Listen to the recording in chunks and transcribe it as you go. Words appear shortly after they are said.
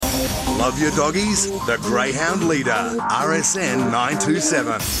Love your doggies? The Greyhound Leader, RSN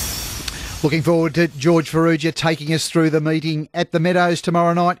 927. Looking forward to George Farrugia taking us through the meeting at the Meadows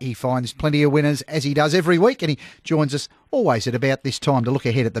tomorrow night. He finds plenty of winners, as he does every week, and he joins us always at about this time to look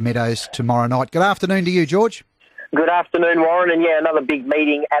ahead at the Meadows tomorrow night. Good afternoon to you, George. Good afternoon, Warren, and another big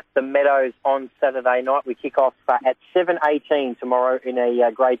meeting at the Meadows on Saturday night. We kick off at 7:18 tomorrow in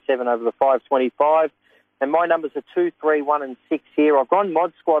a Grade 7 over the 525, and my numbers are 2, 3, 1 and 6 here. I've gone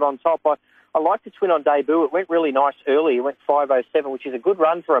Mod Squad on top. I liked its win on debut. It went really nice early. It went 5:07, which is a good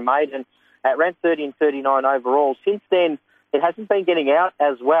run for a maiden. It ran 30 and 39 overall. Since then, it hasn't been getting out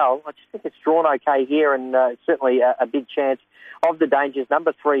as well. I just think it's drawn okay here, and certainly a big chance of the dangers.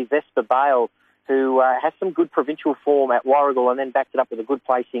 Number 3, Vespa Bale, who has some good provincial form at Warragul and then backed it up with a good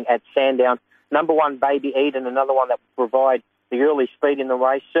placing at Sandown. Number 1, Baby Eden, another one that will provide the early speed in the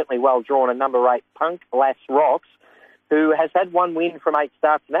race, certainly well drawn. And number 8, Punk Lass Rocks, who has had one win from 8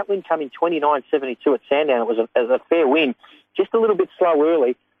 starts, and that win came in 29.72 at Sandown. It was a fair win, just a little bit slow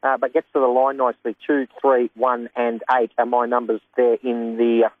early, but gets to the line nicely. 2, 3, 1 and 8 are my numbers there in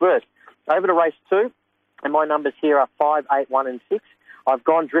the first. Over to race 2, and my numbers here are 5, 8, 1 and 6. I've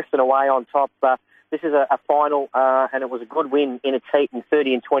gone Drifting Away on top. This is a final, and it was a good win in its heat in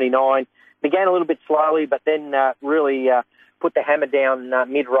 30 and 29. Began a little bit slowly, but then really put the hammer down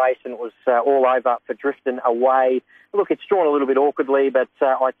mid-race, and it was all over for Drifting Away. Look, it's drawn a little bit awkwardly, but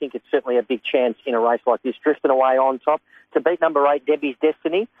I think it's certainly a big chance in a race like this. Drifting Away on top to beat number 8, Debbie's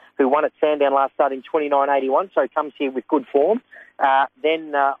Destiny, who won at Sandown last start in 29.81, so comes here with good form.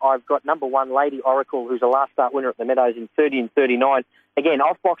 Then I've got number 1, Lady Oracle, who's a last start winner at the Meadows in 30 and 39. Again,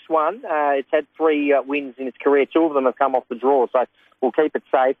 off box 1, it's had 3 wins in its career. 2 of them have come off the draw, so we'll keep it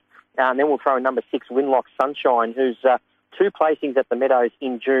safe. And then we'll throw in number 6, Winlock Sunshine, whose 2 placings at the Meadows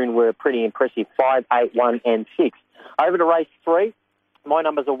in June were pretty impressive, 5, 8, 1 and 6. Over to race 3, my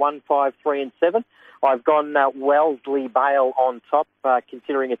numbers are 1, 5, 3 and 7. I've gone Wellesley Bale on top,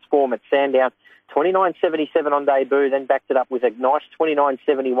 considering its form at Sandown. 29.77 on debut, then backed it up with a nice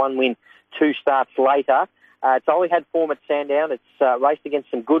 29.71 win 2 starts later. It's only had form at Sandown. It's raced against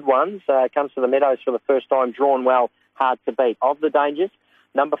some good ones. Comes to the Meadows for the first time, drawn well, hard to beat. Of the dangers,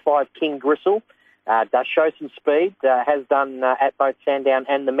 number 5, King Gristle, does show some speed, has done at both Sandown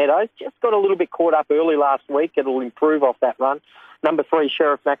and the Meadows. Just got a little bit caught up early last week. It'll improve off that run. Number 3,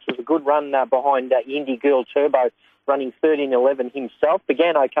 Sheriff Max, was a good run behind Indy Girl Turbo, running 13.11 himself.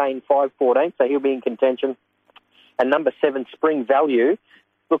 Began okay in 5.14, so he'll be in contention. And number 7, Spring Value.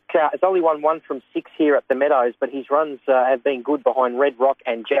 Look, it's only won 1 from 6 here at the Meadows, but his runs have been good behind Red Rock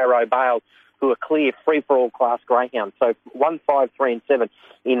and Jarrow Bale, who are clear free-for-all class greyhounds. So 1, 5, 3 and 7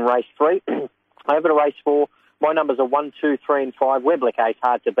 in race 3. Over to race 4, my numbers are 1, 2, 3 and 5. Webley Case,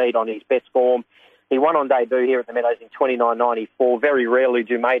 hard to beat on his best form. He won on debut here at the Meadows in 29.94. Very rarely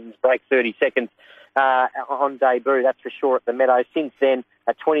do maidens break 30 seconds on debut, that's for sure, at the Meadows. Since then,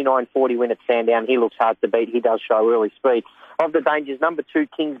 a 29.40 win at Sandown, he looks hard to beat. He does show early speed. Of the dangers, number 2,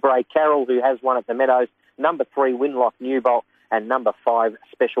 Kingsbray Carroll, who has won at the Meadows. Number 3, Winlock Newbolt. And number 5,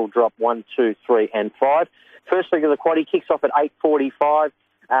 Special Drop, 1, 2, 3 and 5. First leg of the quaddie kicks off at 8.45.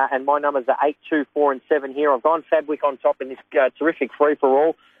 And my numbers are 8, 2, 4 and 7 here. I've gone Fabwick on top in this terrific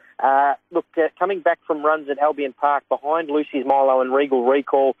free-for-all. Look, coming back from runs at Albion Park behind Lucy's Milo and Regal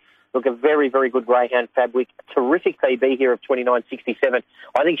Recall. Look, a very, very good greyhound, Fabwick. Terrific PB here of 29.67.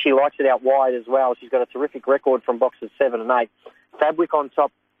 I think she likes it out wide as well. She's got a terrific record from boxes 7 and 8. Fabwick on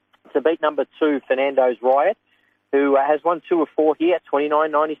top to beat number 2, Fernando's Riot, who has won 2 of 4 here at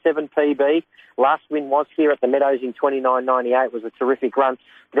 29.97 PB. Last win was here at the Meadows in 29.98. Was a terrific run.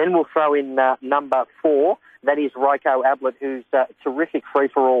 Then we'll throw in number 4. That is Ryko Ablett, who's terrific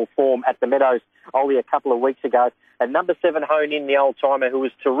free-for-all form at the Meadows only a couple of weeks ago. And number 7, Hone In, the old-timer, who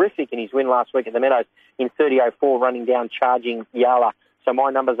was terrific in his win last week at the Meadows in 30.04, running down Charging Yala. So my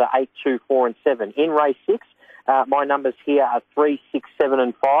numbers are 8, 2, 4 and 7. In race 6, my numbers here are 3, 6, 7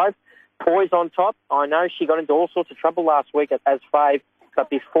 and 5. Poise on top. I know she got into all sorts of trouble last week as fave, but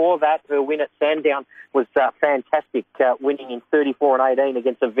before that, her win at Sandown was fantastic, winning in 34 and 18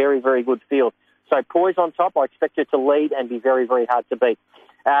 against a very, very good field. So Poise on top, I expect her to lead and be very, very hard to beat.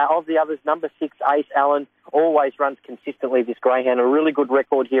 Of the others, number 6, Ace Allen, always runs consistently, this greyhound. A really good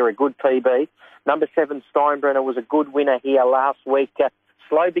record here, a good PB. Number 7, Steinbrenner, was a good winner here last week.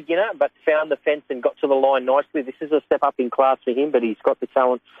 Slow beginner, but found the fence and got to the line nicely. This is a step up in class for him, but he's got the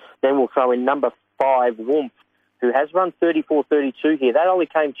talent. Then we'll throw in number 5, Woomph, who has run 34.32 here. That only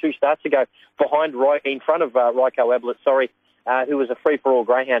came 2 starts ago in front of Ryko Ablett, who was a free-for-all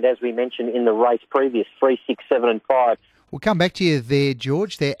greyhound, as we mentioned in the race previous, 3, 6, 7 and 5. We'll come back to you there,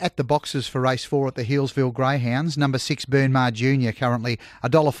 George. They're at the boxes for race 4 at the Healesville Greyhounds. Number 6, Burnmar Jr., currently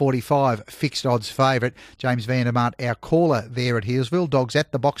 $1.45 fixed odds favourite. James Vandermart, our caller there at Healesville. Dogs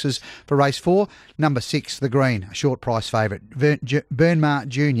at the boxes for race 4. Number 6, the Green, a short price favourite. Burnmar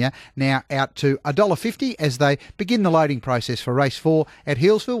Jr. now out to $1.50 as they begin the loading process for race 4 at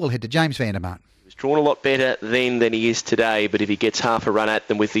Healesville. We'll head to James Vandermart. Drawn a lot better then than he is today, but if he gets half a run at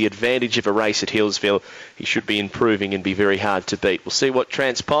them with the advantage of a race at Healesville, he should be improving and be very hard to beat. We'll see what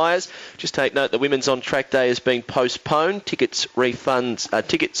transpires. Just take note the Women's On Track Day has been postponed. Tickets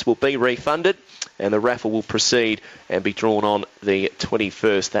will be refunded and the raffle will proceed and be drawn on the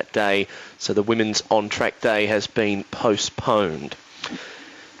 21st that day. So the Women's On Track Day has been postponed.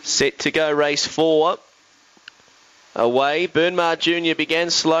 Set to go race 4. Away, Burnmar Jr. began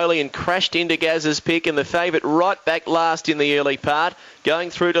slowly and crashed into Gaz's pick, and the favourite right back last in the early part. Going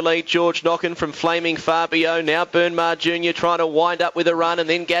through to lead George Knockin from Flaming Fabio. Now Burnmar Jr. trying to wind up with a run, and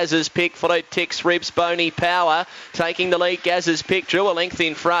then Gaz's pick, followed Tex Ribs, Boney Power. Taking the lead, Gaz's pick drew a length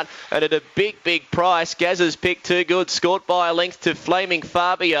in front, and at a big price, Gaz's pick too good, scored by a length to Flaming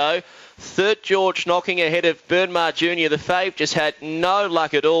Fabio. Third, George Knocking ahead of Burnmar Jr. The fave just had no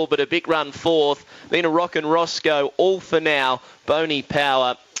luck at all, but a big run fourth. Then a Rock and Roscoe, all for now. Boney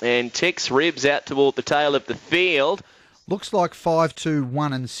Power and Tex Ribs out toward the tail of the field. Looks like 5, 2,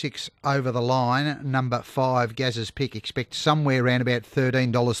 1 and 6 over the line. Number 5, Gaz's pick. Expect somewhere around about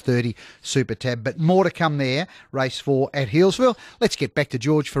 $13.30 Super Tab. But more to come there. Race 4 at Healesville. Let's get back to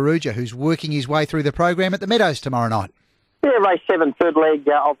George Farrugia, who's working his way through the program at the Meadows tomorrow night. Yeah, race 7, third leg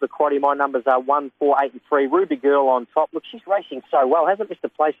of the quaddie. My numbers are 1, 4, 8 and 3. Ruby Girl on top. Look, she's racing so well. Hasn't missed a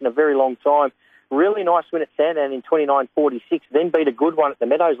place in a very long time. Really nice win at Sandown in 29.46. Then beat a good one at the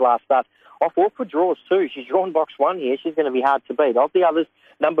Meadows last start. Off awkward draws too. She's drawn box 1 here. She's going to be hard to beat. Of the others,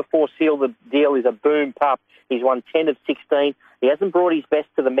 number 4, Seal the Deal, is a boom pup. He's won 10 of 16. He hasn't brought his best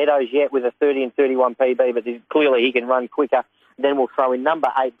to the Meadows yet with a 30 and 31 PB, but clearly he can run quicker. Then we'll throw in number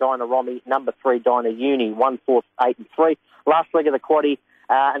 8, Dinah Romy, number 3, Dinah Uni, 1, 4, 8 and 3. Last leg of the quaddie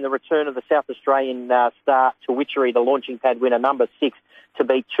and the return of the South Australian star to Witchery, the launching pad winner, number 6, to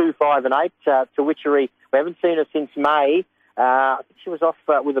beat 2, 5 and 8. To Witchery, we haven't seen her since May. I think she was off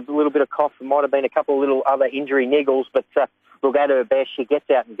with a little bit of cough. There might have been a couple of little other injury niggles, but look at her best. She gets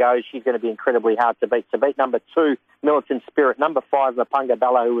out and goes. She's going to be incredibly hard to beat. To beat number 2, Militant Spirit. Number 5, Mapunga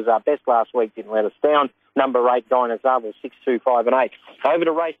Bella, who was our best last week, didn't let us down. Number 8, Dinah Zabel, 6, 2, 5 and 8. Over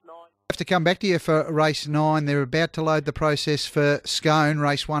to race 9. Have to come back to you for race 9. They're about to load the process for Scone,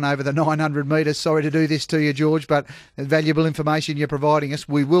 race 1 over the 900 metres. Sorry to do this to you, George, but valuable information you're providing us.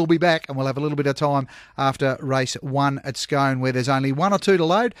 We will be back and we'll have a little bit of time after race 1 at Scone where there's only 1 or 2 to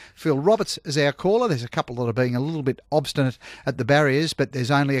load. Phil Roberts is our caller. There's a couple that are being a little bit obstinate at the barriers, but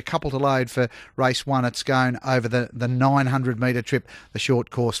there's only a couple to load for race 1 at Scone over the 900 metre trip, the short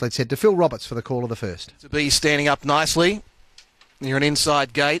course. Let's head to Phil Roberts for the call of the first. To be standing up nicely near an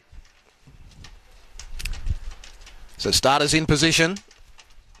inside gate. So starters in position.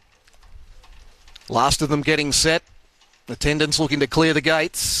 Last of them getting set. Attendants looking to clear the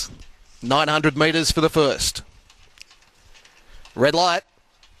gates. 900 metres for the first. Red light.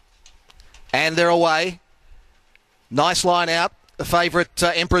 And they're away. Nice line out. The favourite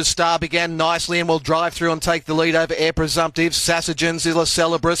Emperor's Star began nicely and will drive through and take the lead over Air Presumptive. Sassagens, Illa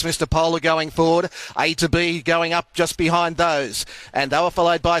Celebrus, Mr. Polar going forward. A to B going up just behind those. And they were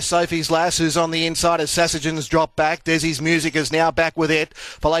followed by Sophie's Lass, who's on the inside as Sassagens drop back. Desi's Music is now back with it.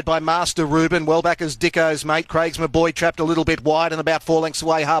 Followed by Master Reuben. Well back as Dicko's mate. Craig's my boy trapped a little bit wide and about 4 lengths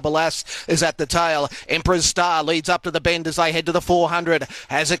away. Harbour Lass is at the tail. Emperor's Star leads up to the bend as they head to the 400.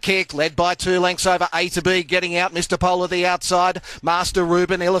 Has a kick, led by 2 lengths over A to B. Getting out, Mr. Polar the outside. Master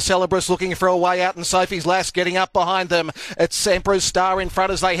Reuben, Illa Celebrus looking for a way out, and Sophie's Lass getting up behind them. It's Emperor's Star in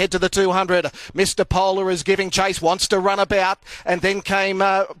front as they head to the 200. Mr. Polar is giving chase, wants to run about, and then came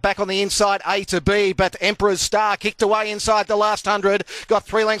back on the inside, A to B, but Emperor's Star kicked away inside the last 100. Got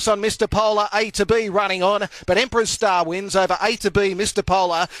 3 lengths on Mr. Polar, A to B running on, but Emperor's Star wins over A to B, Mr.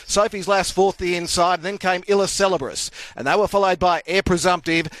 Polar. Sophie's Lass fourth the inside, and then came Illa Celebrus, and they were followed by Air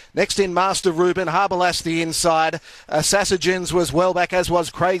Presumptive. Next in Master Reuben, Harbour Lass the inside. Sassagens was well back, as was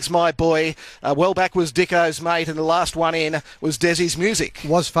Craig's my boy. Well back was Dicko's mate, and the last one in was Desi's Music.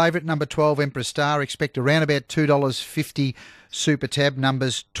 Was favourite number 12, Emperor Star. Expect around about $2.50 Super Tab.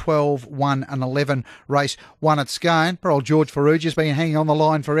 Numbers 12, 1 and 11. Race 1 at Scone. Poor old George Farrugia's been hanging on the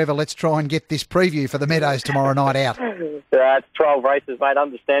line forever. Let's try and get this preview for the Meadows tomorrow night out. It's 12 races, mate.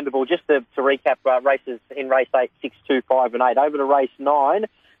 Understandable. Just to recap races in race 8, 6, 2, 5 and 8. Over to race 9.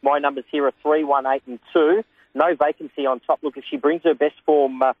 My numbers here are 3, 1, 8 and 2. No vacancy on top. Look, if she brings her best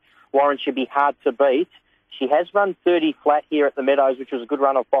form, Warren should be hard to beat. She has run 30 flat here at the Meadows, which was a good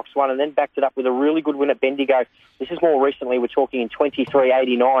run off box one, and then backed it up with a really good win at Bendigo. This is more recently. We're talking in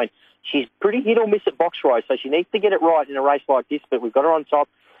 23.89. She's pretty hit or miss at box rise, so she needs to get it right in a race like this, but we've got her on top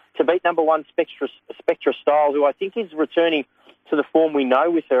to beat number one Spectra Style, who I think is returning to the form we know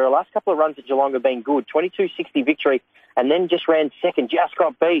with her. Her last couple of runs at Geelong have been good. 22.60 victory, and then just ran second. Just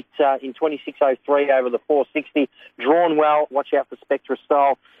got beat in 26.03 over the 460. Drawn well. Watch out for Spectra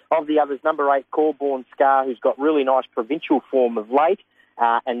Style. Of the others, number 8, Corborn Scar, who's got really nice provincial form of late,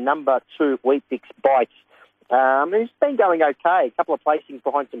 and number 2, Wheatbix Bites, who's been going okay. A couple of placings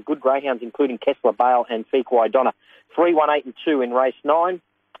behind some good greyhounds, including Kessler Bale and Fequai Donna. 3, 1, 8 and 2 in race 9.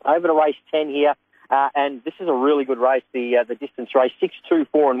 Over to race 10 here. And this is a really good race, the distance race. 6, 2,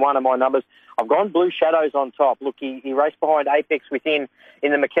 4 and 1 are my numbers. I've gone Blue Shadows on top. Look, he raced behind Apex Within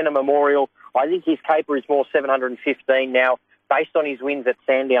in the McKenna Memorial. I think his caper is more 715 now, based on his wins at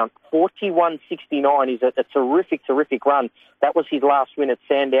Sandown. 41.69 is a terrific, terrific run. That was his last win at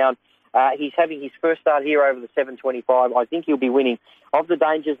Sandown. He's having his first start here over the 725. I think he'll be winning. Of the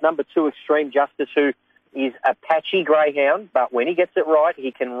dangers, number 2, Extreme Justice, who is a patchy greyhound, but when he gets it right,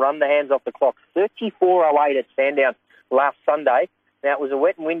 he can run the hands off the clock. 34.08 at Sandown last Sunday. Now, it was a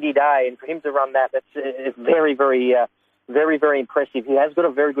wet and windy day, and for him to run that, that's very, very, very, very impressive. He has got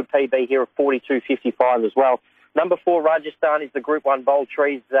a very good PB here of 42.55 as well. Number 4, Rajasthan, is the Group 1 Bold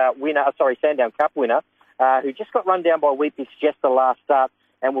Trees Sandown Cup winner, who just got run down by Wheatbix just the last start.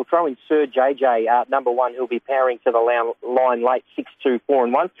 And we'll throw in Sir JJ, number 1, who'll be powering to the line late, 6, 2, 4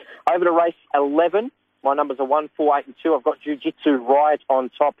 and 1. Over to race 11. My numbers are 1, 4, 8 and 2. I've got Jiu-Jitsu Riot on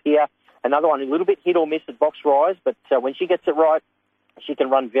top here. Another one, a little bit hit or miss at box rise, but when she gets it right, she can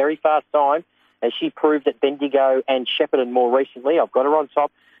run very fast time, as she proved at Bendigo and Shepparton more recently. I've got her on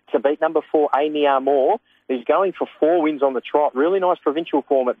top to beat number 4, Amy Armour, who's going for 4 wins on the trot. Really nice provincial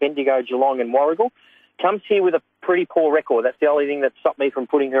form at Bendigo, Geelong and Warragul. Comes here with a pretty poor record. That's the only thing that stopped me from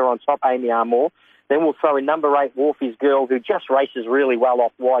putting her on top, Amy Armour. Then we'll throw in number 8, Wharfie's Girl, who just races really well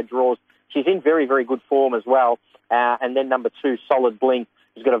off wide draws. She's in very, very good form as well. And then number 2, Solid Bling.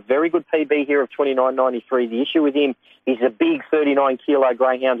 He's got a very good PB here of 29.93. The issue with him, he's a big 39-kilo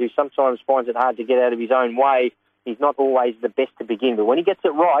greyhound who sometimes finds it hard to get out of his own way. He's not always the best to begin, but when he gets it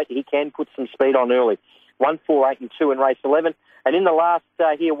right, he can put some speed on early. 1, 4, 8 and 2 in race 11. And in the last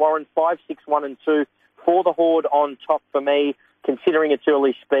here, Warren, 5, 6, 1 and 2 for the Horde on top for me, considering its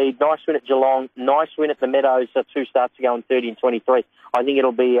early speed. Nice win at Geelong, nice win at the Meadows, 2 starts ago in 30 and 23. I think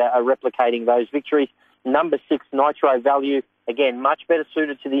it'll be replicating those victories. Number 6, Nitro Value, again, much better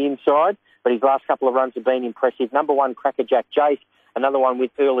suited to the inside, but his last couple of runs have been impressive. Number 1, Crackerjack Jace, another one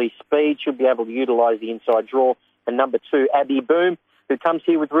with early speed, should be able to utilise the inside draw. And number 2, Abby Boom, who comes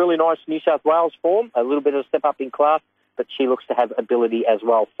here with really nice New South Wales form, a little bit of a step up in class, but she looks to have ability as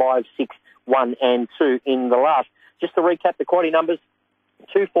well. 5, 6, 1 and 2 in the last. Just to recap the quaddy numbers,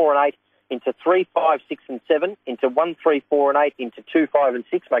 2, 4 and 8 into 3, 5, 6 and 7, into 1, 3, 4 and 8, into 2, 5 and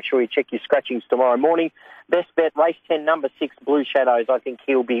 6. Make sure you check your scratchings tomorrow morning. Best bet, race 10, number 6, Blue Shadows. I think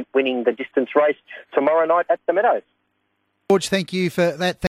he'll be winning the distance race tomorrow night at the Meadows. George, thank you for that.